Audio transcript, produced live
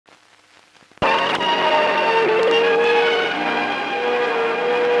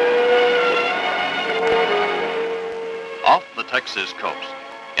Texas coast.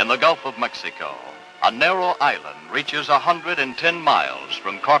 In the Gulf of Mexico, a narrow island reaches 110 miles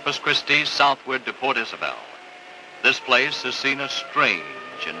from Corpus Christi southward to Port Isabel. This place has seen a strange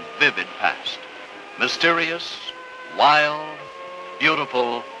and vivid past. Mysterious, wild,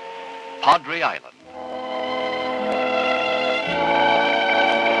 beautiful Padre Island.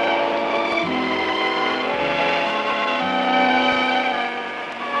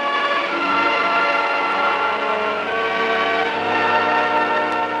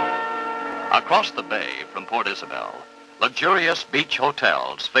 Across the bay from Port Isabel, luxurious beach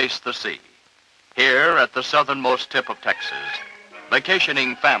hotels face the sea. Here at the southernmost tip of Texas,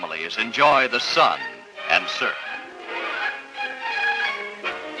 vacationing families enjoy the sun and surf.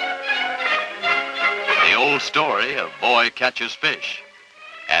 The old story of boy catches fish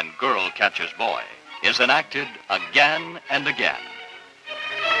and girl catches boy is enacted again and again.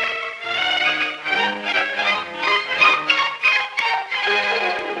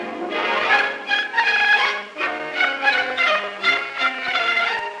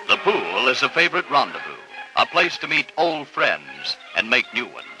 The pool is a favorite rendezvous, a place to meet old friends and make new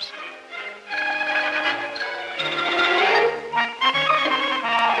ones.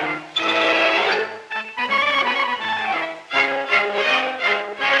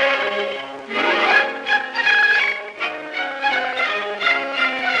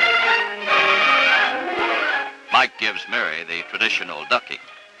 Mike gives Mary the traditional ducking.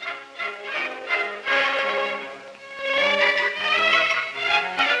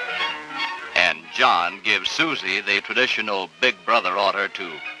 John gives Susie the traditional big brother order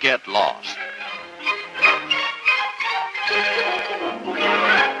to get lost.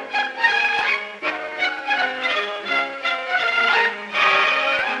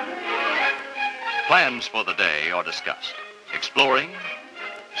 Plans for the day are discussed. Exploring,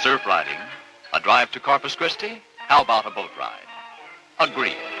 surf riding, a drive to Corpus Christi, how about a boat ride?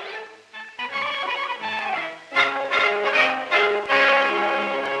 Agreed.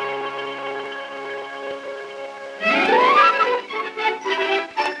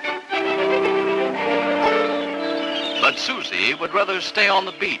 But Susie would rather stay on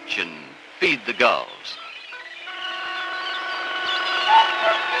the beach and feed the gulls.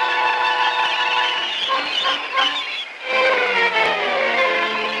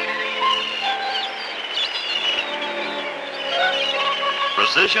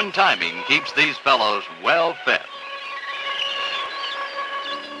 Precision timing keeps these fellows well fed.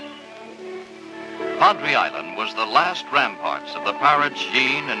 Padre Island was the last ramparts of the pirates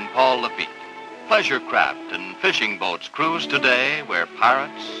Jean and Paul Lafitte. Pleasure craft and fishing boats cruise today where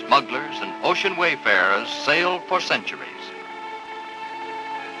pirates, smugglers, and ocean wayfarers sailed for centuries.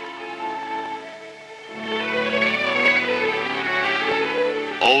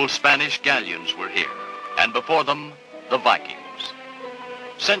 Old Spanish galleons were here, and before them, the Vikings.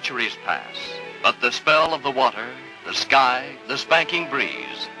 Centuries pass, but the spell of the water, the sky, the spanking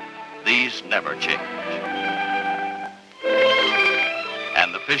breeze, these never change.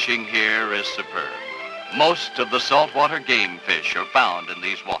 And the fishing here is superb. Most of the saltwater game fish are found in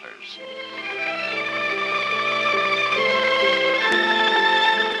these waters.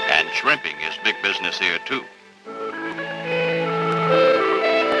 And shrimping is big business here, too.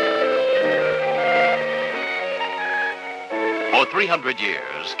 For 300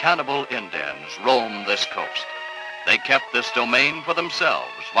 years, cannibal Indians roamed this coast. They kept this domain for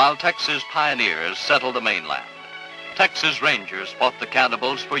themselves while Texas pioneers settled the mainland. Texas Rangers fought the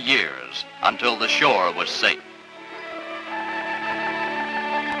cannibals for years until the shore was safe.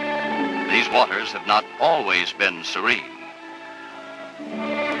 These waters have not always been serene.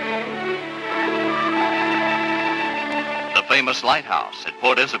 The famous lighthouse at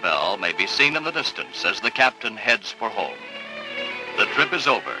Port Isabel may be seen in the distance as the captain heads for home. The trip is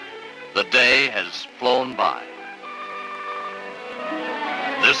over. The day has flown by.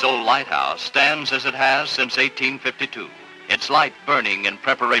 This old lighthouse stands as it has since 1852, its light burning in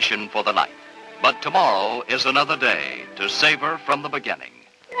preparation for the night. But tomorrow is another day to savor from the beginning.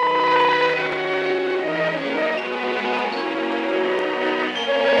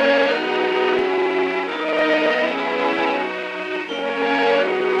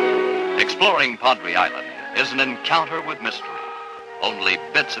 Exploring Padre Island is an encounter with mystery. Only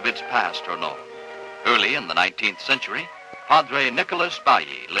bits of its past are known. Early in the 19th century, Padre Nicholas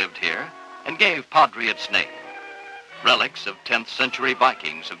Bailly lived here and gave Padre its name. Relics of 10th century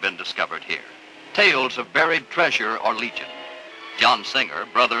Vikings have been discovered here. Tales of buried treasure are legion. John Singer,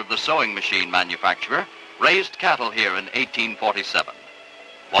 brother of the sewing machine manufacturer, raised cattle here in 1847.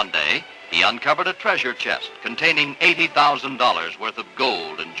 One day, he uncovered a treasure chest containing $80,000 worth of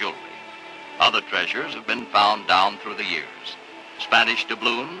gold and jewelry. Other treasures have been found down through the years. Spanish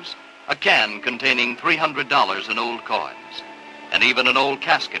doubloons, a can containing $300 in old coins, and even an old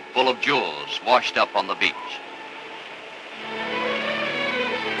casket full of jewels washed up on the beach.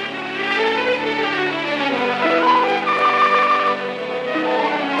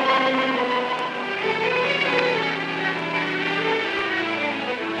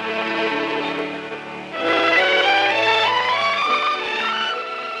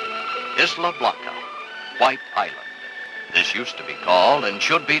 Isla Blanca, White Island. This used to be called and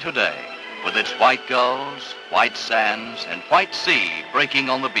should be today, with its white gulls, white sands, and white sea breaking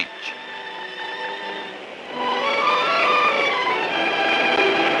on the beach.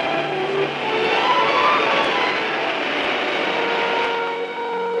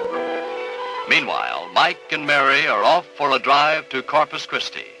 Meanwhile, Mike and Mary are off for a drive to Corpus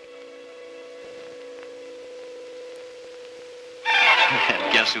Christi.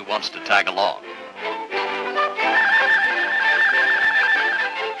 And guess who wants to tag along?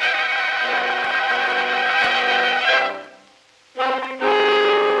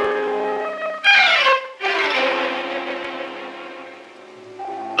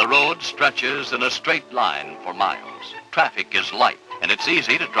 The road stretches in a straight line for miles. Traffic is light, and it's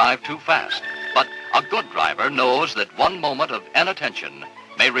easy to drive too fast. But a good driver knows that one moment of inattention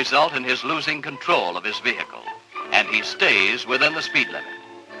may result in his losing control of his vehicle, and he stays within the speed limit.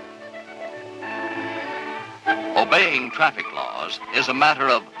 Obeying traffic laws is a matter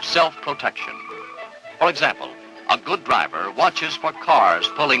of self-protection. For example, a good driver watches for cars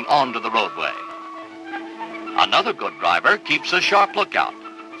pulling onto the roadway. Another good driver keeps a sharp lookout.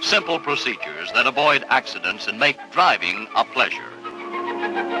 Simple procedures that avoid accidents and make driving a pleasure.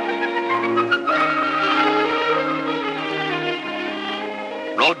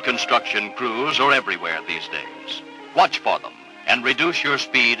 Road construction crews are everywhere these days. Watch for them and reduce your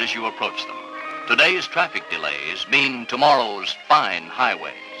speed as you approach them. Today's traffic delays mean tomorrow's fine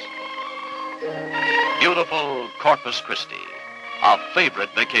highways. Beautiful Corpus Christi, a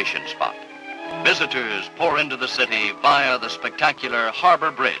favorite vacation spot. Visitors pour into the city via the spectacular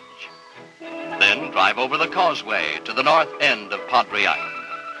Harbor Bridge. Then drive over the causeway to the north end of Padre Island,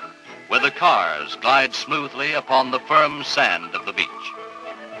 where the cars glide smoothly upon the firm sand of the beach.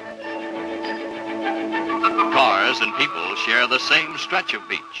 Cars and people share the same stretch of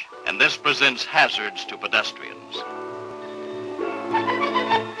beach, and this presents hazards to pedestrians.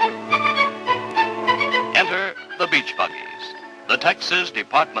 Enter the beach buggies. The Texas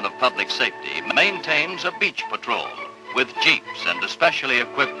Department of Public Safety maintains a beach patrol with jeeps and especially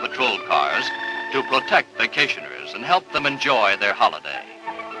equipped patrol cars to protect vacationers and help them enjoy their holiday.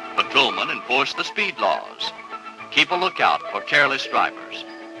 Patrolmen enforce the speed laws, keep a lookout for careless drivers,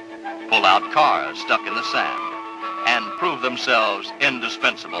 pull out cars stuck in the sand, and prove themselves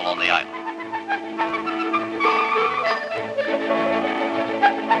indispensable on the island.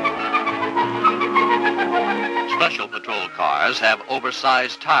 Special patrol cars have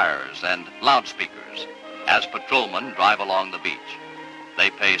oversized tires and loudspeakers. As patrolmen drive along the beach,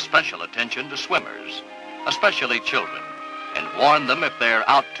 they pay special attention to swimmers, especially children, and warn them if they're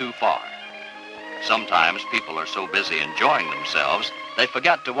out too far. Sometimes people are so busy enjoying themselves, they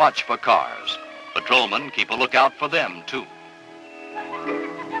forget to watch for cars. Patrolmen keep a lookout for them, too.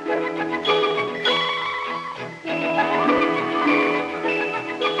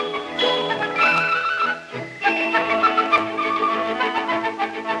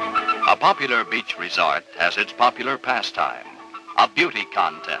 A popular beach resort has its popular pastime, a beauty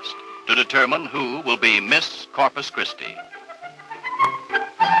contest to determine who will be Miss Corpus Christi.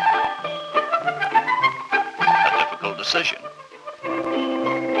 A difficult decision.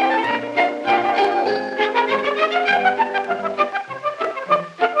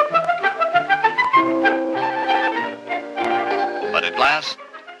 But at last,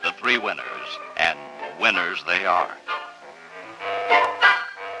 the three winners, and winners they are.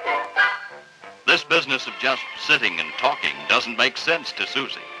 This business of just sitting and talking doesn't make sense to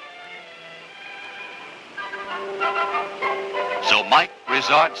Susie. So Mike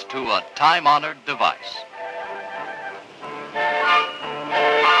resorts to a time-honored device.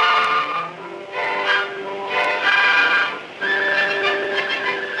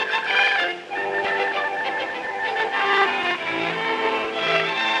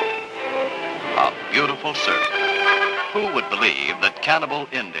 A beautiful surf. Who would believe that cannibal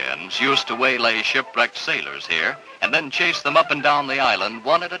Indians used to waylay shipwrecked sailors here and then chase them up and down the island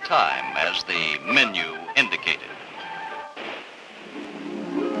one at a time, as the menu indicated?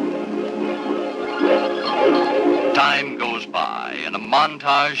 Time goes by in a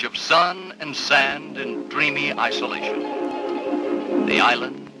montage of sun and sand in dreamy isolation. The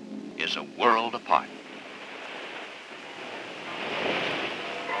island is a world apart.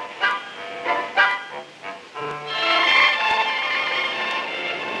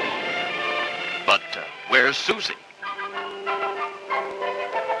 here's Susie.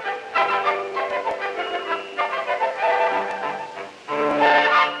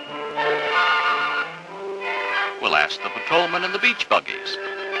 We'll ask the patrolmen in the beach buggies.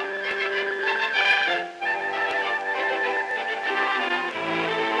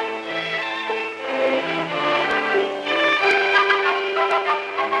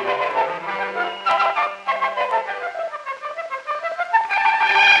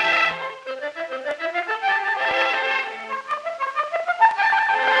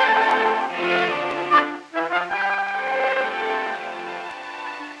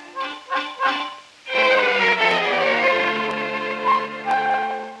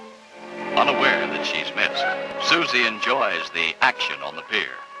 Unaware that she's missed, Susie enjoys the action on the pier.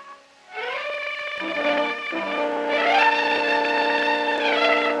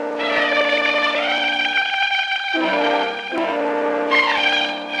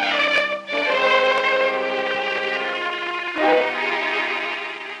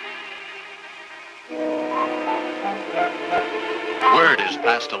 Word is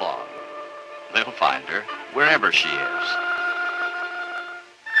passed along. They'll find her wherever she is.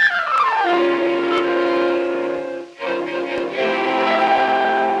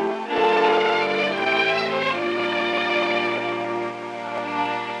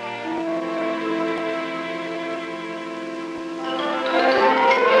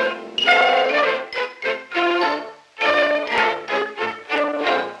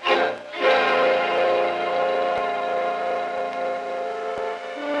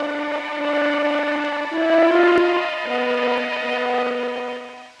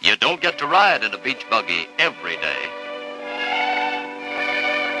 You don't get to ride in a beach buggy every day.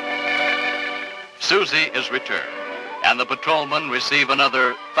 Susie is returned, and the patrolmen receive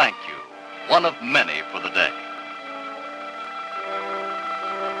another thank you, one of many for the day.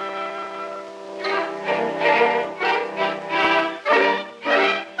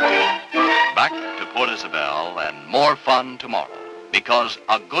 Back to Port Isabel and more fun tomorrow, because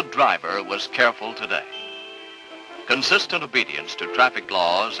a good driver was careful today. Consistent obedience to traffic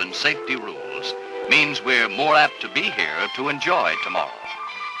laws and safety rules means we're more apt to be here to enjoy tomorrow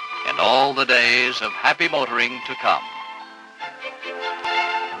and all the days of happy motoring to come.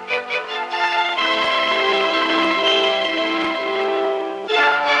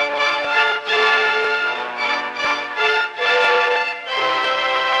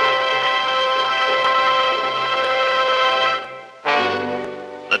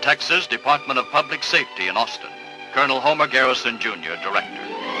 The Texas Department of Public Safety in Austin. Colonel Homer Garrison, Jr., Director.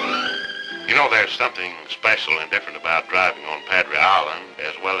 You know, there's something special and different about driving on Padre Island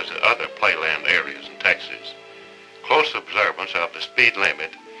as well as the other playland areas in Texas. Close observance of the speed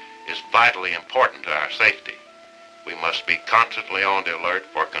limit is vitally important to our safety. We must be constantly on the alert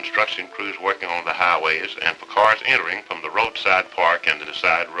for construction crews working on the highways and for cars entering from the roadside park into the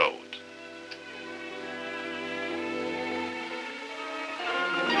side roads.